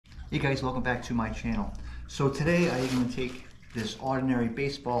Hey guys, welcome back to my channel. So today I am going to take this ordinary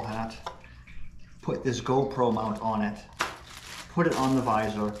baseball hat, put this GoPro mount on it, put it on the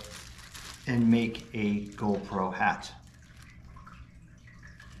visor, and make a GoPro hat.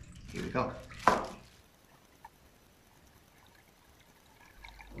 Here we go.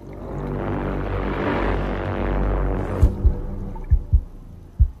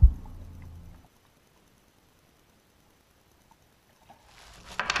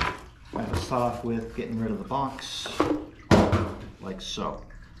 Let's start off with getting rid of the box, like so.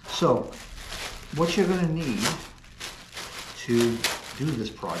 So, what you're going to need to do this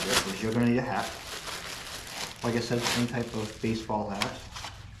project is you're going to need a hat. Like I said, any type of baseball hat.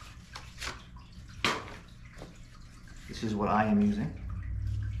 This is what I am using.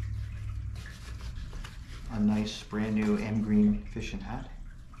 A nice brand new M green fishing hat.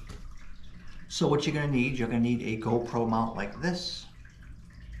 So what you're going to need a GoPro mount like this.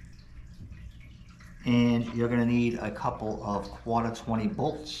 And you're going to need a couple of 1/4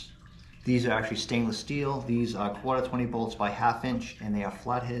 bolts. These are actually stainless steel. These are 1/4 bolts by 1/2 inch, and they are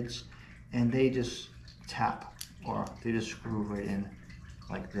flatheads, and they just tap, or they just screw right in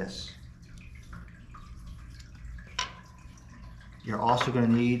like this. You're also going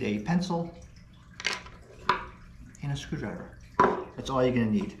to need a pencil and a screwdriver. That's all you're going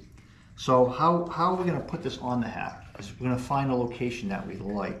to need. So how we're going to put this on the hat is we're going to find a location that we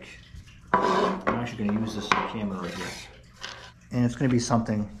like. I'm actually going to use this camera right here. And it's going to be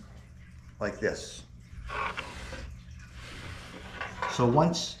something like this. So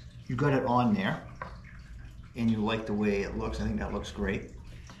once you got it on there and you like the way it looks, I think that looks great,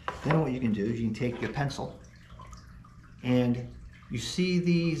 then what you can do is you can take your pencil and you see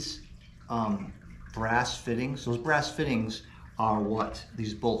these brass fittings. Those brass fittings are what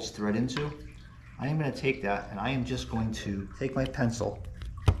these bolts thread into. I am going to take that and I am just going to take my pencil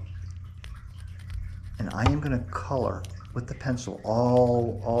and I am going to color with the pencil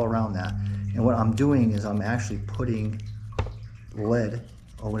all around that. And what I'm doing is I'm actually putting lead,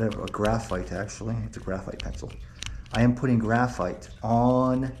 or whatever, a graphite actually, it's a graphite pencil. I am putting graphite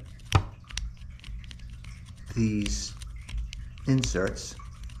on these inserts.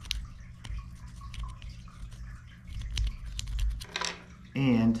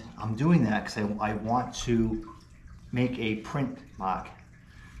 And I'm doing that because I want to make a print mark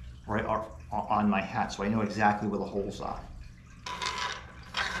right on my hat, so I know exactly where the holes are.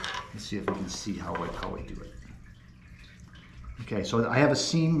 Let's see if we can see how I do it. Okay, so I have a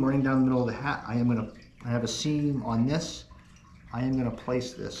seam running down the middle of the hat. I have a seam on this. I am gonna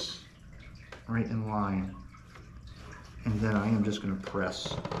place this right in line, and then I am just gonna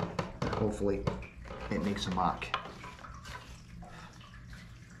press, and hopefully it makes a mark.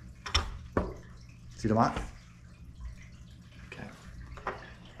 See the mark? Okay.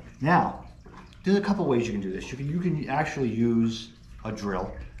 Now, there's a couple ways you can do this. You can actually use a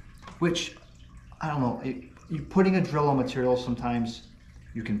drill, which, I don't know, you putting a drill on material, sometimes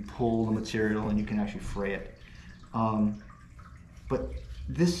you can pull the material and you can actually fray it. But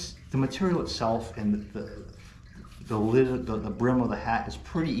the material itself and the lid, the brim of the hat is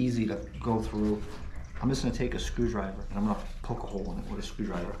pretty easy to go through. I'm just going to take a screwdriver and I'm going to poke a hole in it with a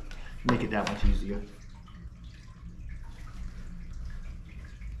screwdriver. Make it that much easier.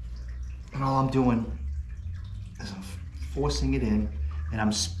 And all I'm doing is I'm forcing it in and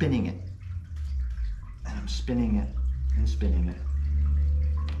I'm spinning it. And I'm spinning it and spinning it.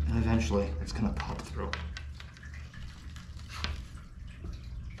 And eventually it's going to pop through.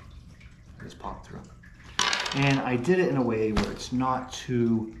 Just pop through. And I did it in a way where it's not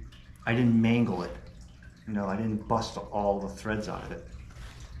too, I didn't mangle it. You know, I didn't bust all the threads out of it.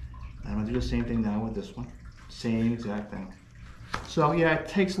 And I'm going to do the same thing now with this one. Same exact thing. So yeah, it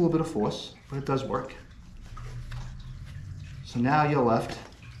takes a little bit of force, but it does work. So now you're left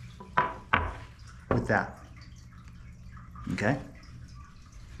with that. Okay?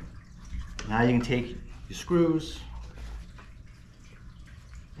 Now you can take your screws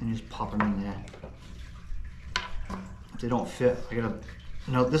and just pop them in there. If they don't fit, I gotta,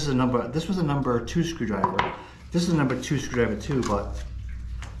 no, this was a number 2 screwdriver. This is a number 2 screwdriver too, but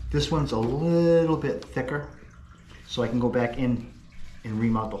this one's a little bit thicker, so I can go back in and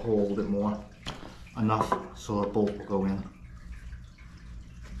remount the hole a little bit more, enough so the bolt will go in.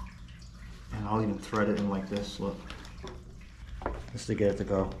 And I'll even thread it in like this, look, just to get it to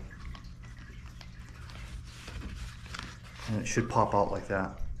go. And it should pop out like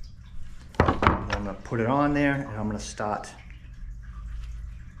that. And I'm going to put it on there and I'm going to start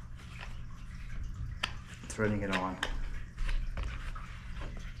threading it on.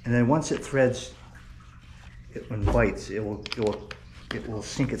 And then once it threads, when it bites, it will it will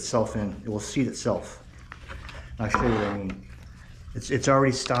sink itself in. It will seat itself. I'll show you what I mean. It's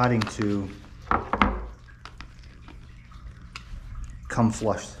already starting to come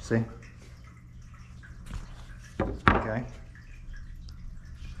flush, see? Okay.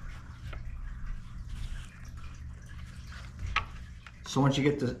 So once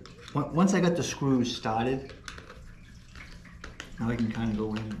I got the screws started, now I can kind of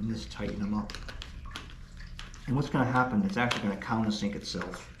go in and just tighten them up. And what's going to happen, it's actually going to countersink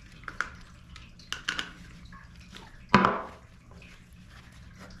itself.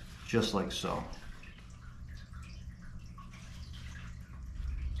 Just like so.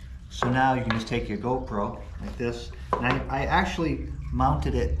 So now you can just take your GoPro like this, and I actually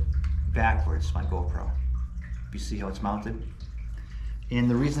mounted it backwards, my GoPro. You see how it's mounted? And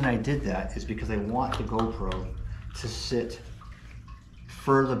the reason I did that is because I want the GoPro to sit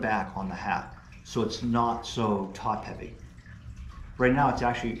further back on the hat, so it's not so top heavy. Right now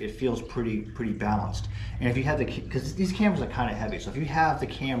it feels pretty balanced. And if you have because these cameras are kind of heavy, so if you have the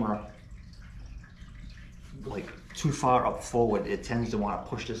camera like too far up forward, it tends to want to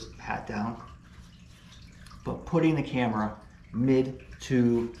push this hat down. But putting the camera mid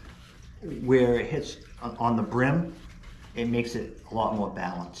to where it hits on the brim, it makes it a lot more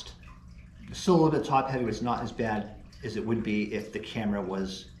balanced. It's still a little bit top heavy, but it's not as bad as it would be if the camera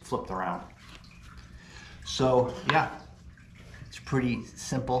was flipped around. So yeah, it's a pretty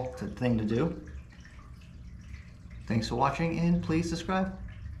simple thing to do. Thanks for watching, and please subscribe.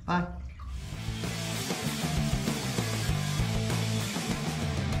 Bye.